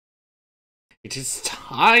It is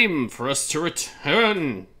time for us to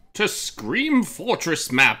return to Scream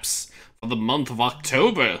Fortress maps for the month of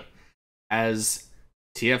October, as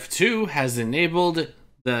TF2 has enabled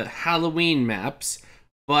the Halloween maps,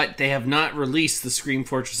 but they have not released the Scream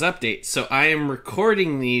Fortress update. So I am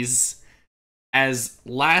recording these as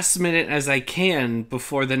last minute as I can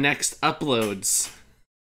before the next uploads.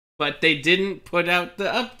 But they didn't put out the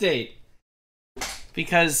update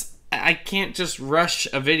because I can't just rush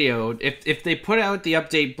a video. If they put out the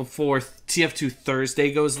update before TF2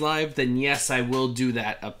 Thursday goes live, then yes, I will do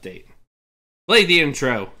that update. Play the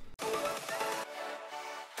intro.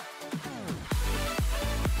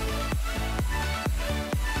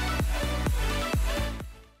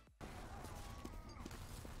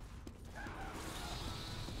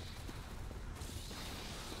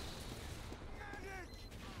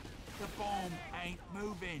 The bomb ain't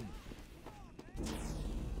moving.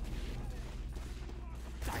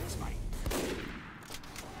 Thanks, mate.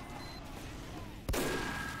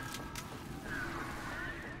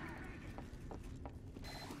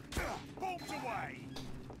 Bombs away.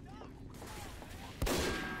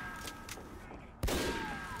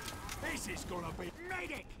 This is gonna be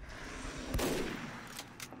medic.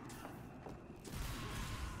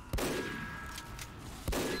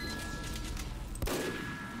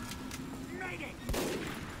 Medic.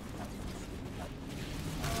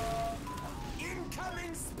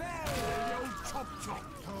 Incoming spell. Yo, chop chop.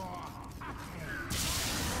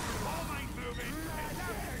 Bomb ain't moving.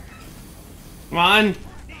 Come on.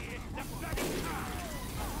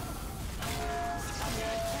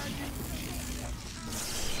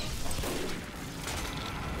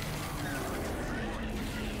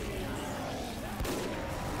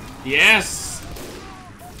 Yes.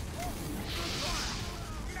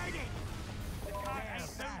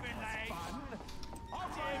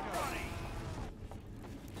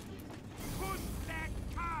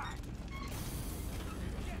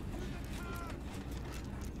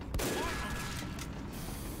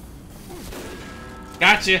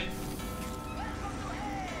 Gotcha.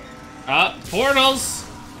 Portals.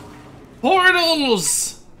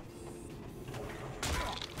 Portals.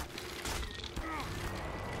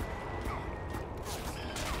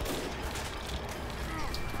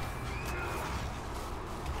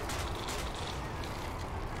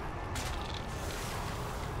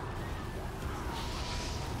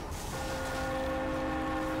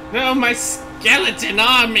 No, my skeleton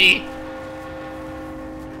army!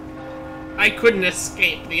 I couldn't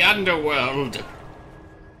escape the underworld.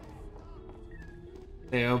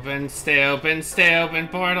 Stay open, stay open, stay open,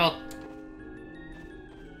 portal.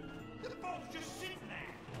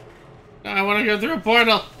 No, I want to go through a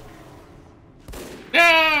portal.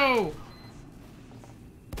 No!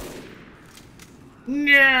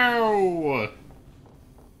 No!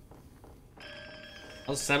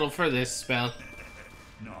 I'll settle for this spell.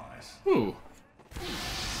 Nice. Ooh.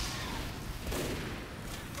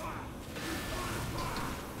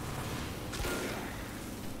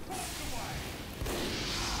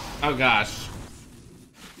 Oh gosh.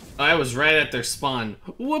 I was right at their spawn.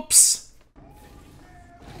 Whoops.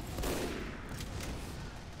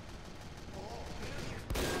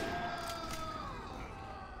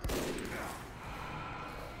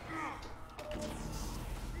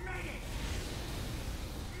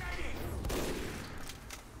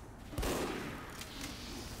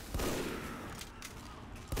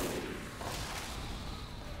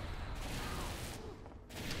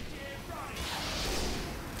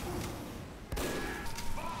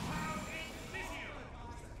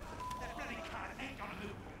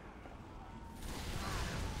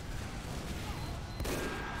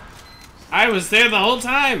 I was there the whole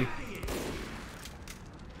time!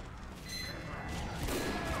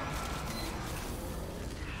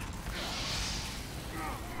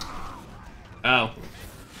 Oh.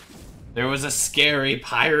 There was a scary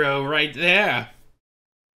pyro right there.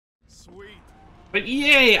 Sweet. But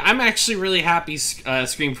yay, I'm actually really happy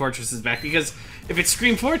Scream Fortress is back, because if it's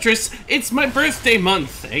Scream Fortress, it's my birthday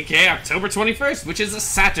month, aka October 21st, which is a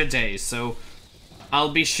Saturday, so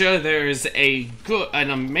I'll be sure there's an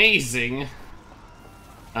amazing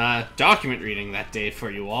document reading that day for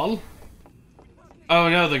you all. Oh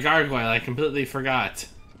no, the gargoyle, I completely forgot.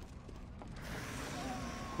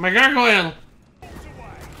 My gargoyle!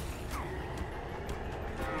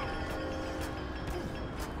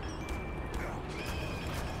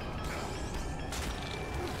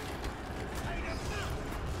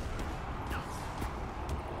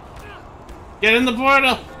 Get in the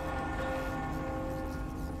portal!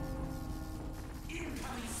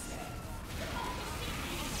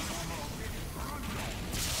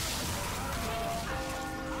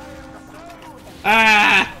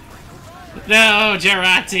 Ah! No,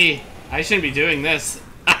 Gerati! I shouldn't be doing this.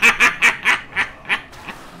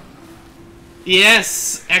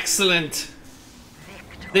 Yes! Excellent!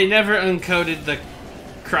 They never uncoded the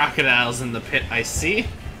crocodiles in the pit, I see.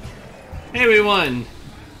 Hey, we won!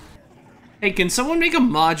 Hey, can someone make a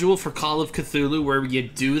module for Call of Cthulhu where you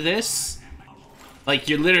do this? Like,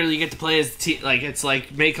 you literally get to play as like, it's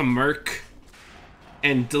like, make a Merc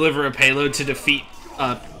and deliver a payload to defeat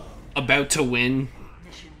a about to win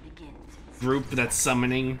group that's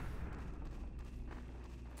summoning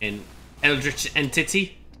an eldritch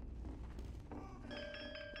entity.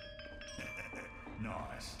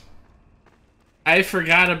 Nice. I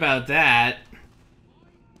forgot about that.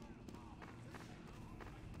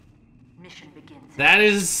 Mission begins. That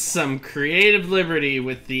is some creative liberty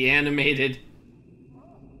with the animated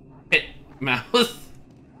pit mouth.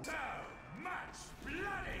 So much bloody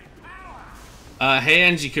power. Hey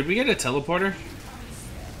Angie, could we get a teleporter?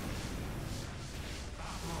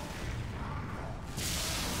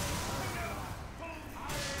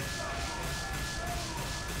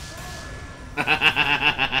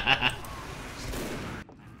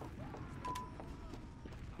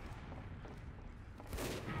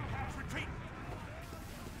 Retreat.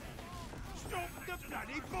 Stop the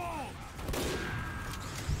bloody ball.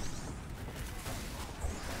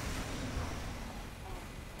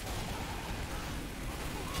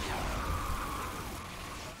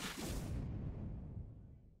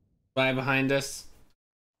 Spy behind us.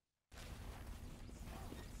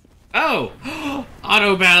 Oh!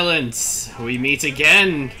 Auto balance! We meet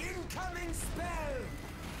again! Incoming spell.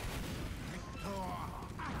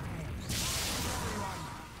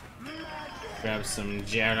 Grab some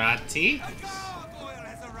Gerati. Gargoyle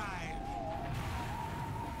has arrived.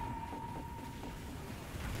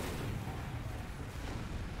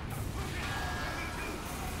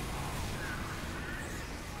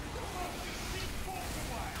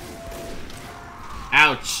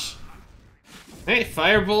 Ouch! Hey,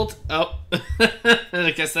 Firebolt! Oh,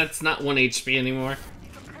 I guess that's not 1 HP anymore.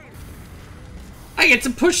 I get to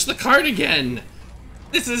push the cart again!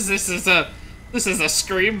 This is a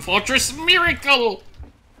Scream Fortress miracle!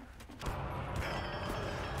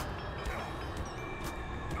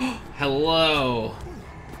 Hello.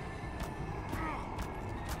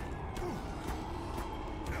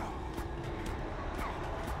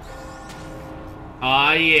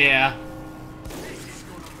 Aw, yeah. This is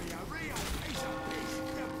going to be a real piece of piss.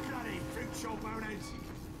 The bloody fruit boners.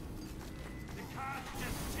 The car's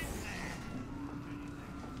just sitting there.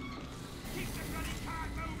 Keep the bloody car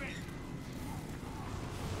moving.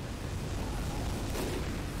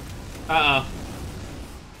 Uh-oh.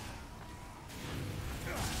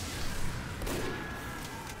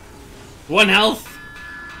 One health.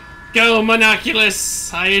 Go,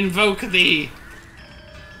 Monoculus. I invoke thee.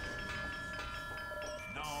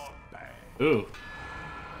 Not bad. Ooh.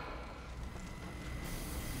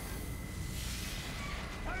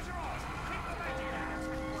 Close your eyes. Keep the magic out.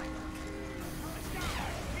 Let's go.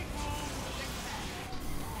 Keep on.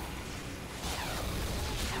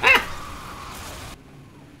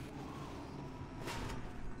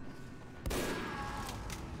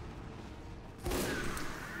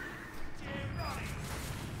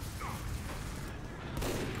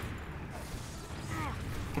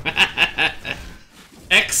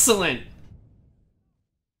 Excellent.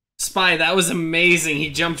 Spy, that was amazing. He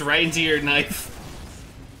jumped right into your knife.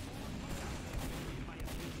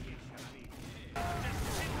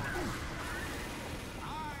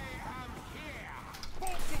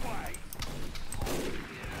 Bolts away.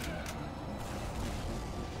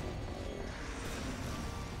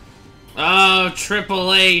 Oh,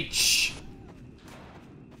 Triple H.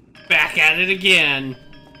 Back at it again.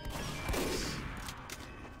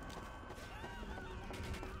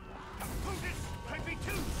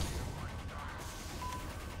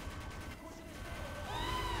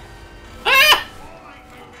 Ah!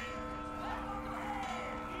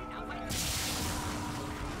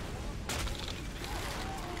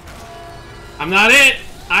 I'm not it!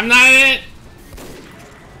 I'm not it!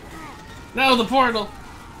 No, the portal!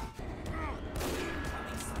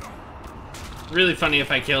 Really funny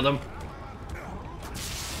if I killed him.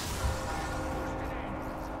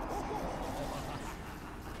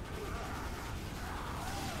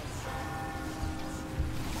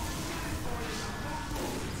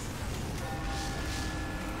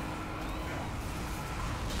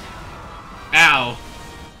 Ow.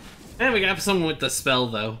 And we got someone with the spell,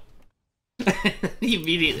 though.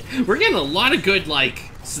 Immediately. We're getting a lot of good,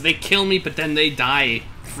 like, so they kill me, but then they die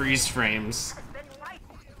freeze frames.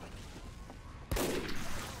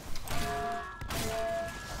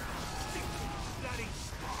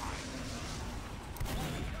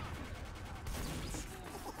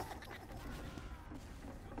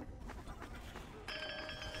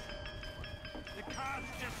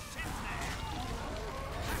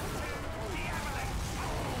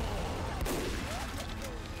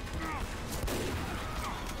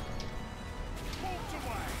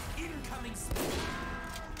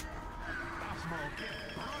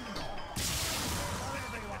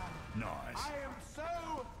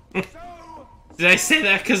 Did I say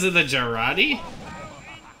that because of the Jarati?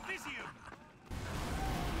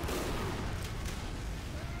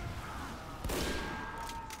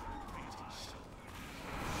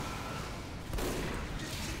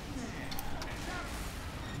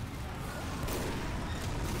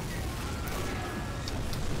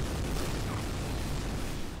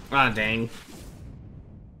 Ah, dang.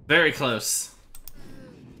 Very close.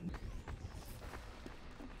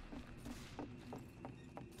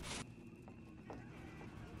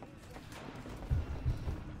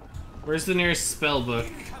 Where's the nearest spell book?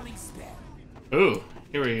 Ooh,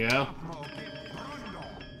 here we go.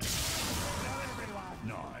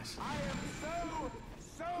 Nice. I am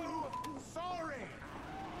so sorry.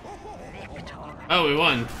 Oh, we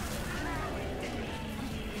won.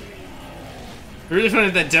 Really funny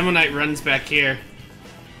that Demo Knight runs back here.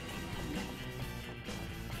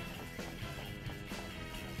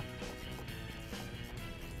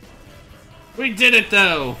 We did it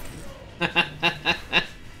though!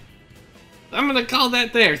 I'm gonna call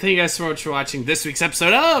that there. Thank you guys so much for watching this week's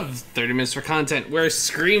episode of 30 Minutes for Content, where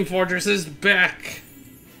Scream Fortress is back.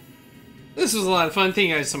 This was a lot of fun. Thank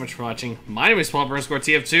you guys so much for watching. My name is PaulPer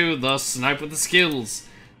TF2, the Snipe with the Skills.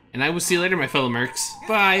 And I will see you later, my fellow Mercs.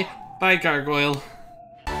 Bye. Bye, Gargoyle.